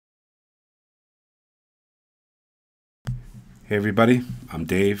Hey everybody, I'm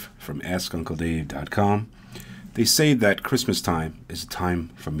Dave from AskUncleDave.com. They say that Christmas time is a time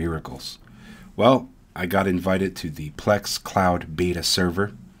for miracles. Well, I got invited to the Plex Cloud Beta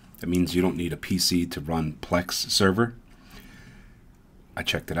server. That means you don't need a PC to run Plex server. I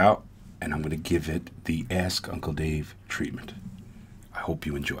checked it out, and I'm going to give it the Ask Uncle Dave treatment. I hope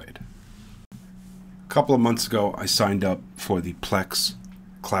you enjoy it. A couple of months ago, I signed up for the Plex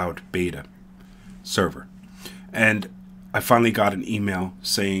Cloud Beta server. And I finally got an email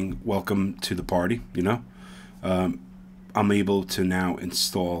saying, welcome to the party, I'm able to now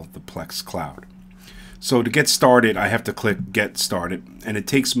install the Plex Cloud. So to get started, I have to click Get Started, and it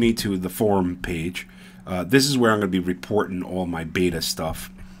takes me to the forum page. This is where I'm going to be reporting all my beta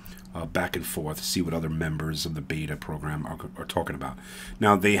stuff back and forth, see what other members of the beta program are talking about.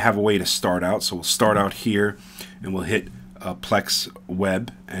 Now, they have a way to start out, so we'll start out here, and we'll hit Plex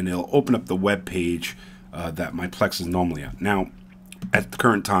Web, and it'll open up the web page that my Plex is normally at. Now, at the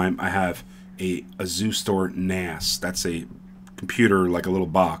current time, I have a ZooStore NAS. That's a computer, like a little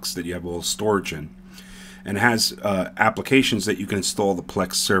box that you have a little storage in, and it has applications that you can install the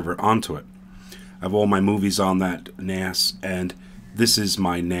Plex server onto it. I have all my movies on that NAS, and this is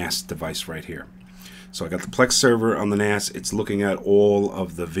my NAS device right here. So I got the Plex server on the NAS. It's looking at all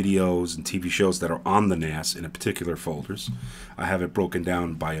of the videos and TV shows that are on the NAS in a particular folders. I have it broken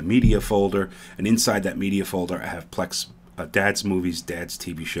down by a media folder, and inside that media folder I have Plex Dad's movies, Dad's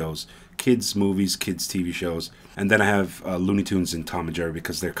TV shows, Kids movies, Kids TV shows, and then I have Looney Tunes and Tom and Jerry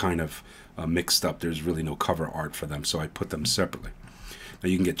because they're kind of mixed up. There's really no cover art for them, so I put them separately. Now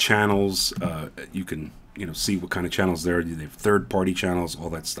you can get channels. You can see what kind of channels there are. They have third-party channels, all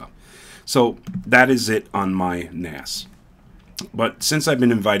that stuff. So that is it on my NAS. But since I've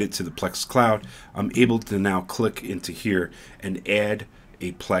been invited to the Plex Cloud, I'm able to now click into here and add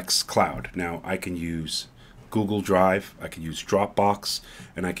a Plex Cloud. Now I can use Google Drive, I can use Dropbox,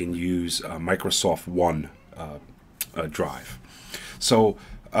 and I can use Microsoft One Drive. So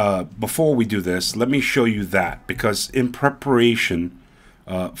before we do this, let me show you that, because in preparation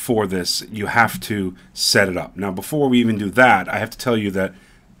for this, you have to set it up. Now, before we even do that, I have to tell you that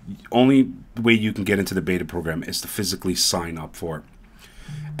the only way you can get into the beta program is to physically sign up for it.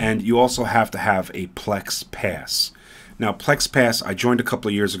 And you also have to have a Plex Pass. Now, Plex Pass, I joined a couple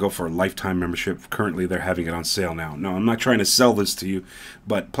of years ago for a lifetime membership. Currently, they're having it on sale now. Now, I'm not trying to sell this to you,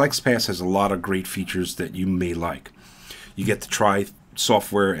 but Plex Pass has a lot of great features that you may like. You get to try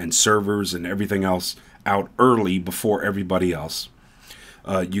software and servers and everything else out early before everybody else.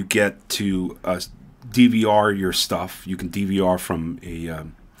 You get to DVR your stuff. You can DVR from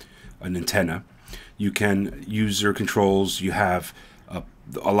an antenna. You can use your controls. You have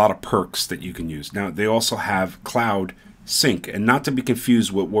a lot of perks that you can use. Now, they also have Cloud Sync, and not to be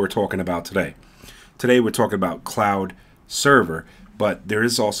confused with what we're talking about today. Today, we're talking about Cloud Server, but there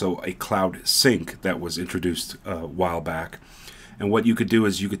is also a Cloud Sync that was introduced a while back. And what you could do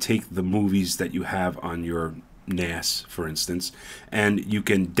is you could take the movies that you have on your NAS, for instance, and you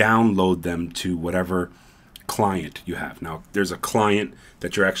can download them to whatever client you have. Now, there's a client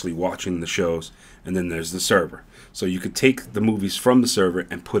that you're actually watching the shows, and then there's the server. So you could take the movies from the server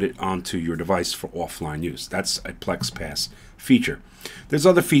and put it onto your device for offline use. That's a Plex Pass feature. There's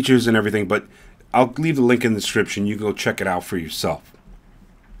other features and everything, but I'll leave the link in the description. You can go check it out for yourself.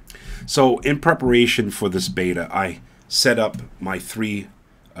 So in preparation for this beta, I set up my three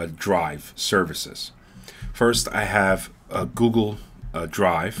drive services. First, I have a Google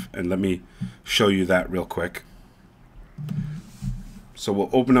Drive, and let me show you that real quick. So we'll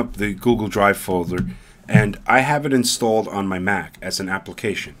open up the Google Drive folder, and I have it installed on my Mac as an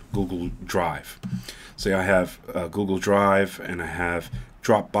application, Google Drive. So I have Google Drive, and I have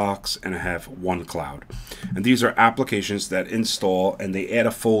Dropbox, and I have OneCloud. And these are applications that install, and they add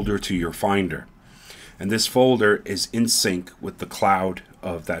a folder to your Finder. And this folder is in sync with the cloud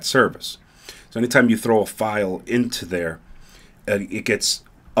of that service. So anytime you throw a file into there, it gets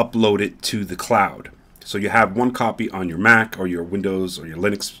uploaded to the cloud. So you have one copy on your Mac or your Windows or your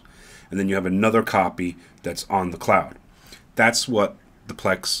Linux, and then you have another copy that's on the cloud. That's what the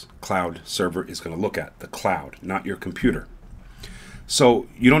Plex Cloud Server is going to look at, the cloud, not your computer. So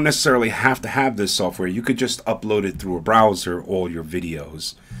you don't necessarily have to have this software. You could just upload it through a browser, all your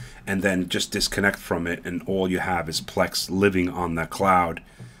videos, and then just disconnect from it, and all you have is Plex living on that cloud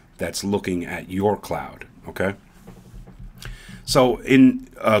that's looking at your cloud. Okay? So in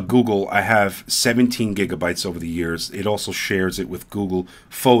Google, I have 17 gigabytes over the years. It also shares it with Google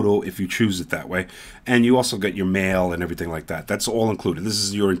Photo if you choose it that way. And you also get your mail and everything like that. That's all included. This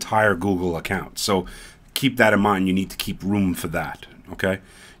is your entire Google account. So keep that in mind. You need to keep room for that. Okay?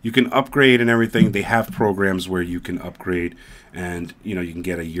 You can upgrade and everything. They have programs where you can upgrade, and you can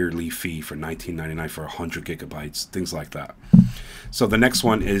get a yearly fee for $19.99 for 100 gigabytes, things like that. So the next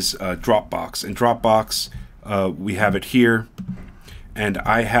one is Dropbox. And Dropbox, we have it here, and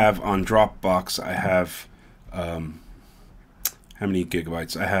I have on Dropbox, I have how many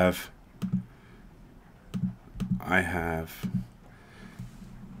gigabytes? I have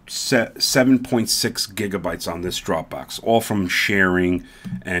 7.6 gigabytes on this Dropbox, all from sharing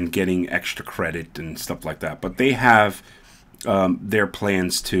and getting extra credit and stuff like that. But they have their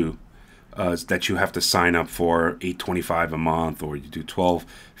plans too, that you have to sign up for $8.25 a month, or you do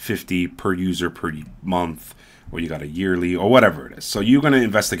 $12.50 per user per month, or you got a yearly, or whatever it is. So you're going to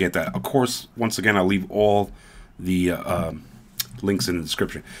investigate that. Of course, once again, I'll leave all the links in the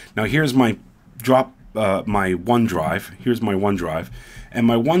description. Now here's my my OneDrive. Here's my OneDrive, and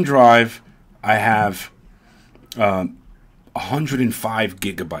my OneDrive, I have 105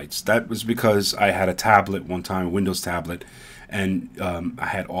 gigabytes. That was because I had a tablet one time, a Windows tablet, and I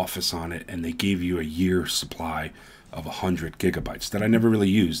had Office on it, and they gave you a year supply of 100 gigabytes that I never really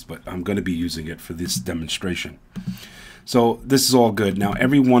used, but I'm going to be using it for this demonstration. So this is all good. Now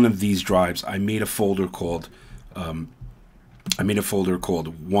every one of these drives, I made a folder called One,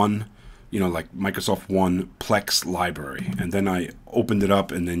 like Microsoft One Plex Library, and then I opened it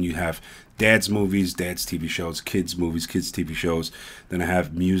up, and then you have Dad's movies, Dad's TV shows, Kids movies, Kids TV shows. Then I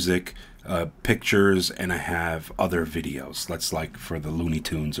have music, pictures, and I have other videos. That's like for the Looney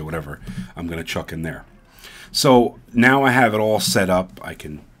Tunes or whatever I'm gonna chuck in there. So now I have it all set up. I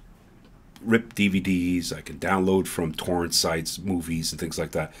can rip DVDs, I can download from torrent sites, movies and things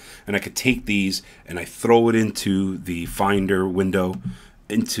like that, and I could take these and I throw it into the Finder window,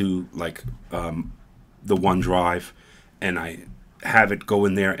 into like the OneDrive, and I have it go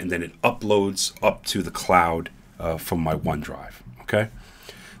in there, and then it uploads up to the cloud from my OneDrive. Okay,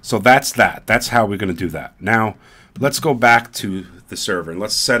 so that's that. That's how we're going to do that. Now let's go back to the server and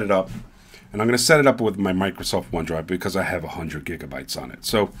let's set it up. And I'm going to set it up with my Microsoft OneDrive because I have 100 gigabytes on it.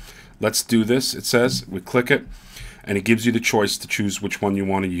 So let's do this. It says we click it, and it gives you the choice to choose which one you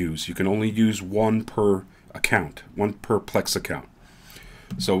want to use. You can only use one per account, one per Plex account.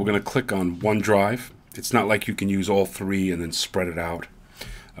 So we're going to click on OneDrive. It's not like you can use all three and then spread it out.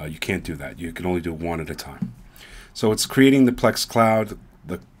 You can't do that. You can only do one at a time. So it's creating the Plex Cloud.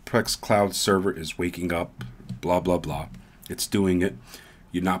 The Plex Cloud server is waking up, blah, blah, blah. It's doing it.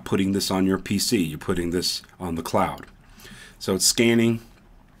 You're not putting this on your PC. You're putting this on the cloud. So it's scanning,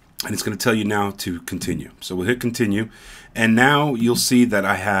 and it's going to tell you now to continue. So we'll hit continue, and now you'll see that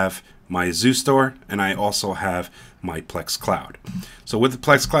I have my Zoo Store, and I also have my Plex Cloud. So with the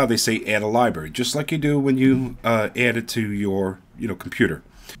Plex Cloud, they say add a library, just like you do when you add it to your computer.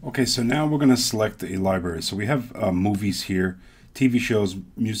 Okay, so now we're going to select a library. So we have movies here, TV shows,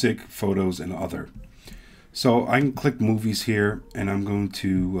 music, photos, and other. So I can click movies here, and I'm going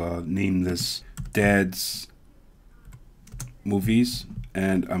to name this Dad's Movies,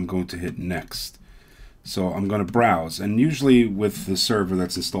 and I'm going to hit next. So I'm going to browse, and usually with the server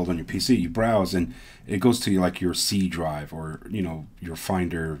that's installed on your PC, you browse and it goes to like your C drive, or your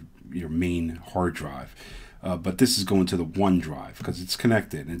Finder, your main hard drive. But this is going to the OneDrive because it's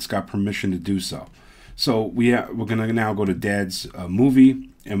connected and it's got permission to do so. So we're going to now go to Dad's movie,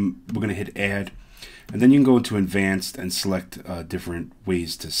 and we're going to hit add. And then you can go into advanced and select different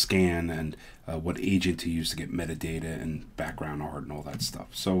ways to scan and what agent to use to get metadata and background art and all that stuff.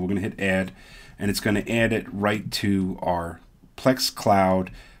 So we're going to hit add, and it's going to add it right to our Plex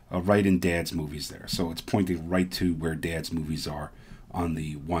Cloud, right in Dad's movies there. So it's pointing right to where Dad's movies are on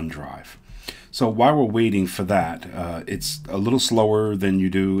the OneDrive. So while we're waiting for that, it's a little slower than you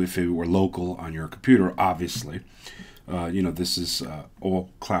do if it were local on your computer, obviously. This is all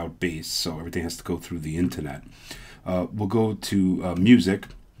cloud-based, so everything has to go through the internet. We'll go to music,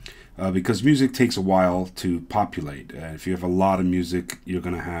 because music takes a while to populate. If you have a lot of music, you're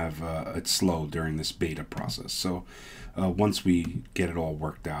going to have it slow during this beta process. So once we get it all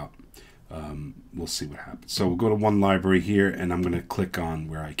worked out, we'll see what happens. So we'll go to one library here, and I'm going to click on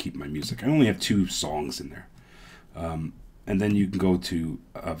where I keep my music. I only have 2 songs in there. And then you can go to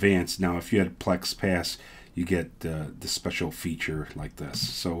advanced. Now, if you had Plex Pass, you get the special feature like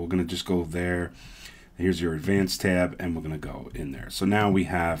this. So we're going to just go there. Here's your advanced tab, and we're going to go in there. So now we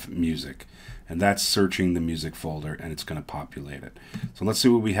have music, and that's searching the music folder, and it's going to populate it. So let's see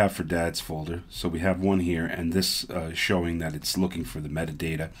what we have for Dad's folder. So we have one here, and this is showing that it's looking for the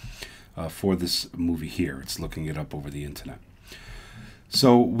metadata for this movie here. It's looking it up over the internet.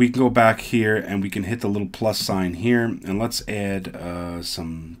 So we can go back here and we can hit the little plus sign here, and let's add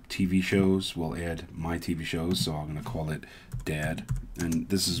some TV shows. We'll add my TV shows, so I'm going to call it Dad, and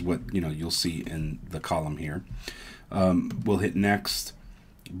this is what you'll see in the column here. We'll hit next,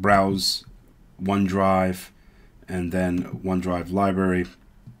 browse OneDrive, and then OneDrive library,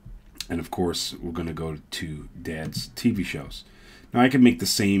 and of course we're going to go to Dad's TV shows. Now I can make the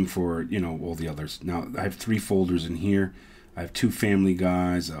same for all the others. Now I have 3 folders in here. I have 2 Family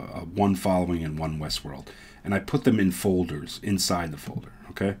Guys, 1 Following, and 1 Westworld. And I put them in folders inside the folder,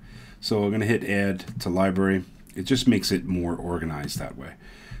 okay? So I'm going to hit Add to Library. It just makes it more organized that way.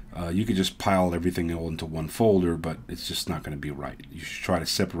 You could just pile everything all into one folder, but it's just not going to be right. You should try to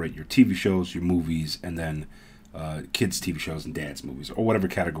separate your TV shows, your movies, and then kids' TV shows and dad's movies, or whatever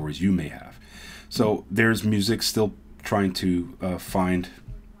categories you may have. So there's music, still trying to find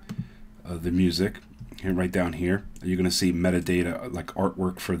the music. Here, right down here, you're going to see metadata like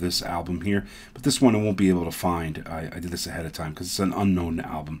artwork for this album here, but this one I won't be able to find. I did this ahead of time because it's an unknown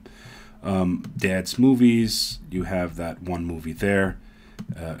album. Dad's movies, you have that one movie there.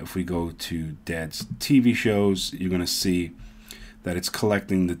 If we go to Dad's TV shows, you're going to see that it's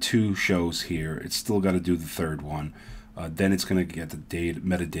collecting the 2 shows here. It's still got to do the 3rd one. Then it's going to get the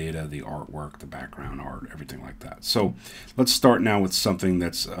metadata, the artwork, the background art, everything like that. So let's start now with something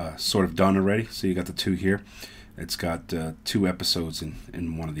that's sort of done already. So you got the 2 here. It's got 2 episodes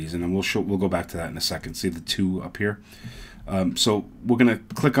in one of these, and then we'll go back to that in a second. See the 2 up here. So we're going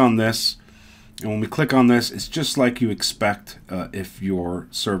to click on this, and when we click on this, it's just like you expect if your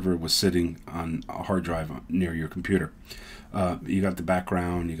server was sitting on a hard drive near your computer. You got the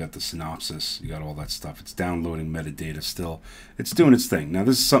background, you got the synopsis, you got all that stuff. It's downloading metadata still. It's doing its thing. Now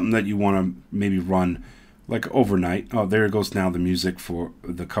this is something that you want to maybe run like overnight. Oh, there goes now the music for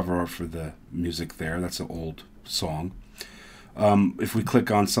the cover art for the music there. That's an old song. If we click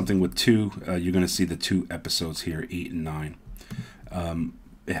on something with 2, you're going to see the 2 episodes here, 8 and 9.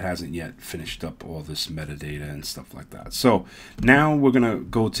 It hasn't yet finished up all this metadata and stuff like that. So now we're going to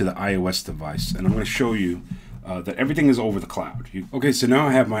go to the iOS device, and I'm going to show you that everything is over the cloud. Okay, so now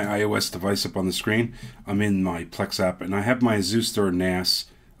I have my iOS device up on the screen. I'm in my Plex app, and I have my Azuster NAS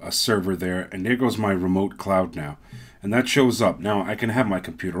server there, and there goes my remote cloud now. And that shows up. Now I can have my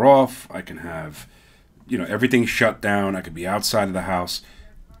computer off, I can have everything shut down, I could be outside of the house.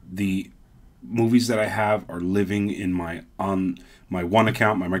 The movies that I have are living in my One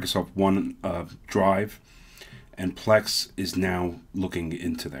account, my Microsoft One drive, and Plex is now looking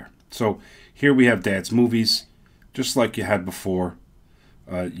into there. So here we have Dad's movies, just like you had before.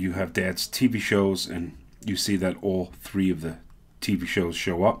 You have Dad's TV shows, and you see that all 3 of the TV shows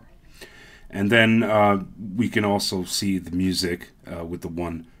show up. And then we can also see the music with the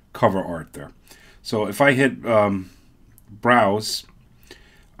 1 cover art there. So if I hit browse,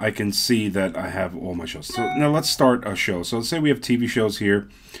 I can see that I have all my shows. So now let's start a show. So let's say we have TV shows here,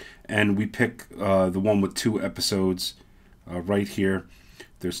 and we pick the one with 2 episodes right here.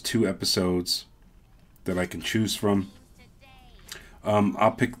 There's 2 episodes that I can choose from.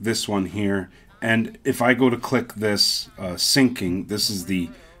 I'll pick this one here, and if I go to click this syncing, this is the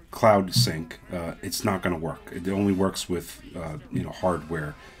cloud sync. It's not going to work. It only works with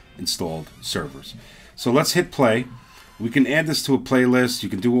hardware installed servers. So let's hit play. We can add this to a playlist. You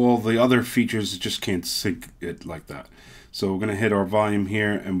can do all the other features. It just can't sync it like that. So we're going to hit our volume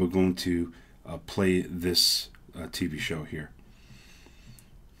here, and we're going to play this TV show here.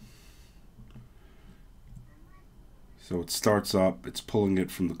 So it starts up, it's pulling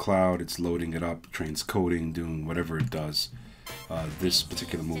it from the cloud, it's loading it up, transcoding, doing whatever it does. This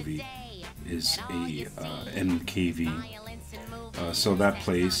particular movie is a MKV. So that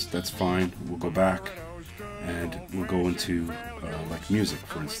plays, that's fine. We'll go back and we'll go into like music,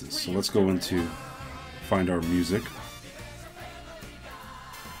 for instance. So let's go into find our music.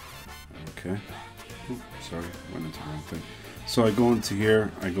 Okay. Oops, sorry, went into the wrong thing. So I go into here,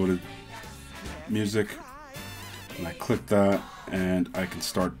 I go to music, and I click that, and I can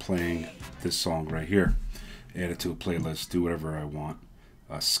start playing this song right here. Add it to a playlist, do whatever I want.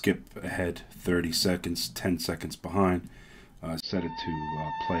 Skip ahead 30 seconds, 10 seconds behind. Set it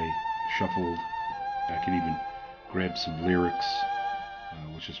to play shuffled. I can even grab some lyrics,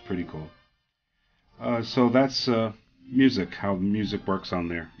 which is pretty cool. So that's music, how the music works on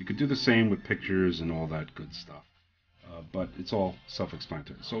there. You could do the same with pictures and all that good stuff. But it's all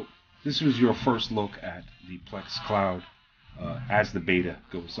self-explanatory. So this was your first look at the Plex Cloud as the beta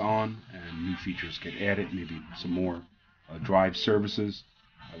goes on and new features get added, maybe some more drive services.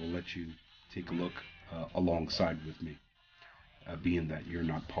 I will let you take a look alongside with me, being that you're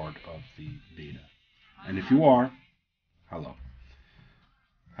not part of the beta. And if you are, hello.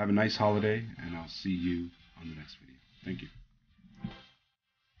 Have a nice holiday, and I'll see you on the next video. Thank you.